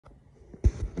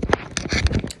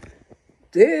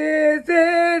This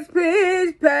is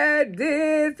Peach Pat.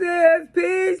 This is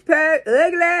Peach Pat.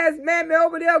 Ugly ass mammy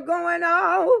over there going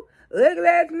on. Ugly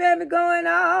ass mammy going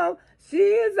on.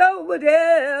 She's over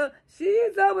there.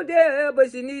 She's over there.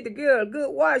 But she need to get a good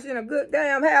wash and a good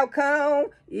damn hair comb.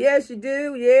 Yeah, she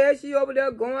do. Yeah, she over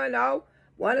there going off.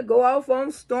 Want to go off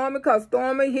on Stormy because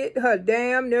Stormy hit her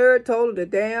damn nerve, told her the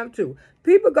damn truth.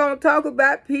 People going to talk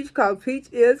about Peach because Peach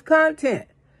is content.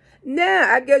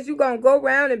 Now, I guess you're going to go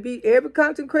around and beat every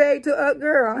content creator up,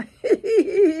 girl.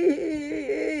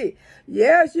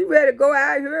 Yeah, she ready to go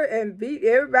out here and beat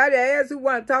everybody's ass who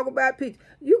want to talk about Peach.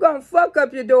 You going to fuck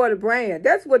up your daughter brand.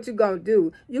 That's what you're going to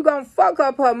do. You're going to fuck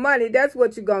up her money. That's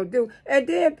what you're going to do. And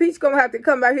then Peach going to have to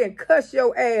come out here and cuss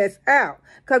your ass out.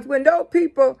 Because when those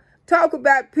people talk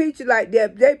about Peach like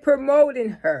that, they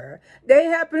promoting her. They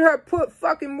helping her put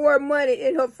fucking more money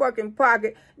in her fucking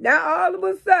pocket. Now, all of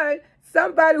a sudden,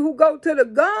 somebody who go to the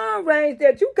gun range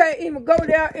that you can't even go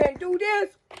there and do this.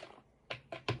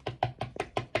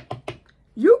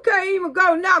 You can't even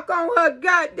go knock on her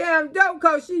goddamn door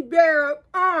because she bare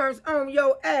arms on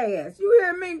your ass. You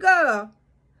hear me, girl?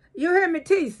 You hear me,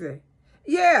 Treasie?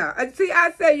 Yeah, see,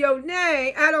 I say your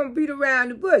name. I don't beat around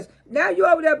the bush. Now you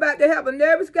over there about to have a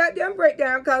nervous goddamn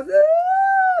breakdown because,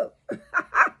 ooh.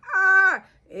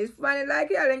 It's funny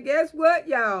like hell. And guess what,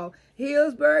 y'all?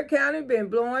 Hillsborough County been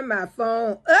blowing my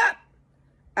phone up.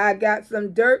 I got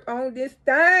some dirt on this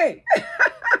thing.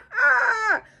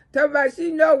 Talking about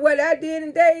she know what I did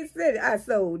in Dade City. I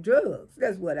sold drugs.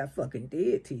 That's what I fucking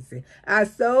did, Treasie. I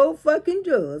sold fucking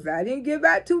drugs. I didn't give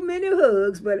out too many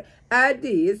hugs, but I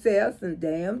did sell some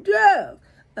damn drugs.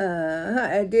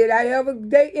 And did I ever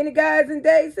date any guys in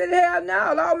Dade City? Hell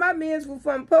no. All my men were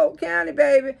from Polk County,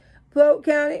 baby. Polk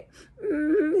County,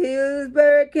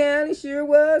 Hillsborough County, sure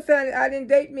was, honey. I didn't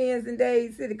date men in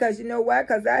Dade City because you know why?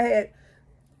 Because I had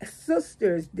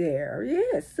sisters there.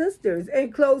 Yes, sisters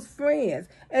and close friends.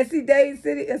 And see, Dade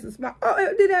City is a small.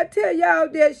 Oh, did I tell y'all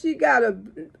that she got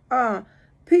a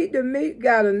Pete the Meat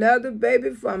got another baby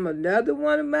from another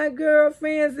one of my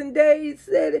girlfriends in Dade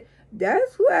City?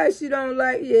 That's why she don't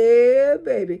like. Yeah,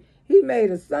 baby, he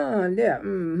made a son there.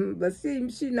 But see,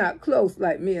 she not close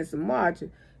like me and Samarcha.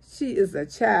 She is a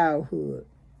childhood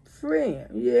friend.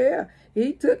 Yeah,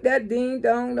 he took that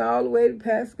ding-dong all the way to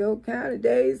Pasco County,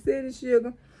 Dade City,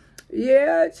 sugar.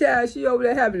 Yeah, child, she over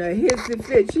there having a hissy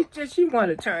fit. She want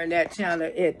to turn that channel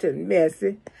into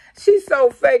messy. She's so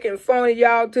fake and phony,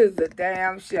 y'all, to the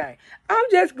damn shame. I'm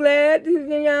just glad,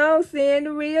 y'all, seeing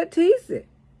the real Treasie.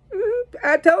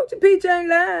 I told you, Peach ain't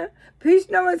lying. Peach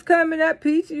know it's coming up.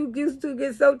 Peach, you used to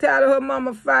get so tired of her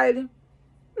mama fighting.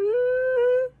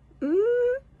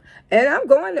 And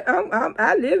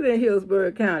I live in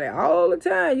Hillsborough County all the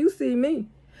time. You see me.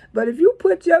 But if you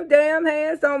put your damn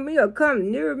hands on me or come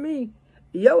near me,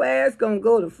 your ass gonna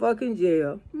go to fucking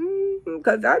jail.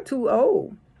 Because I'm too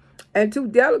old and too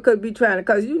delicate to be trying to,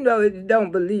 because you know it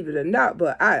don't believe it or not,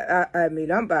 but I mean,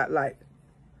 I'm about like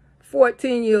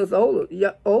 14 years older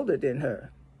than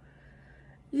her.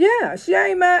 Yeah, she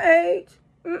ain't my age.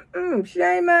 She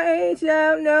ain't my age,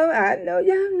 y'all know. I know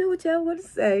y'all know what y'all want to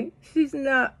say. She's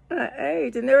not my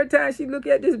age. And every time she look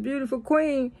at this beautiful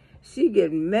queen, she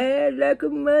get mad like a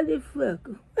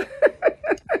motherfucker.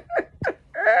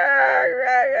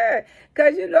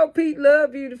 Because you know Pete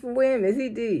loved beautiful women. He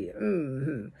did.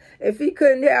 If he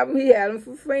couldn't have them, he had them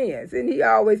for friends. And he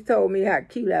always told me how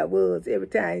cute I was every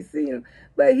time he seen him.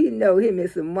 But he know him and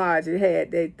some Marjorie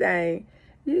had that thing.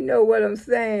 You know what I'm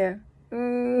saying?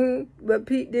 But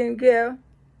Pete didn't care.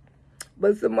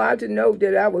 But Samarcha know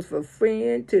that I was for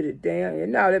friend to the damn.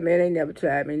 And no, that man ain't never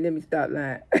tried me. Let me stop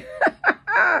lying.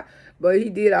 But he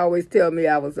did always tell me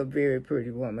I was a very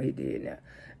pretty woman. He did now.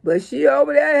 But she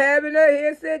over there having her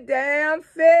head set damn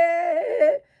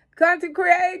fed. Content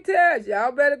creators,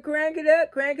 y'all better crank it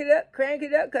up, crank it up, crank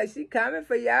it up. Because she coming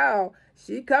for y'all.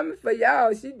 She coming for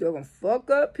y'all. She doing fuck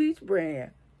up Peach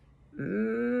brand.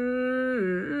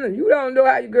 You don't know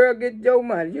how your girl get your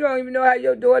money. You don't even know how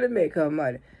your daughter make her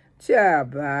money.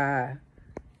 Child, bye.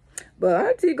 But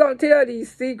auntie gonna tell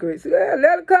these secrets. Well,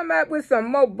 let her come out with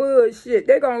some more bullshit.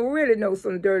 They gonna really know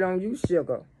some dirt on you,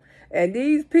 sugar. And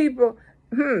these people,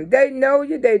 they know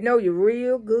you. They know you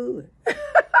real good.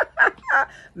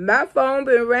 My phone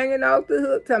been ringing off the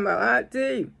hook talking about,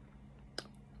 auntie,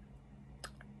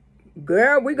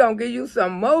 girl, we gonna give you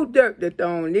some more dirt to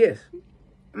throw on this.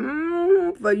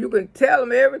 For you can tell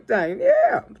them everything.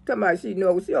 Yeah. Talking about she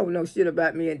don't know shit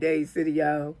about me in Dade City,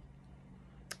 y'all.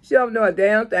 She don't know a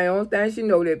damn thing. Only thing she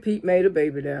know that Pete made a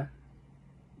baby there.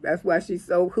 That's why she's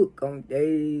so hooked on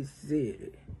Dade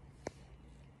City.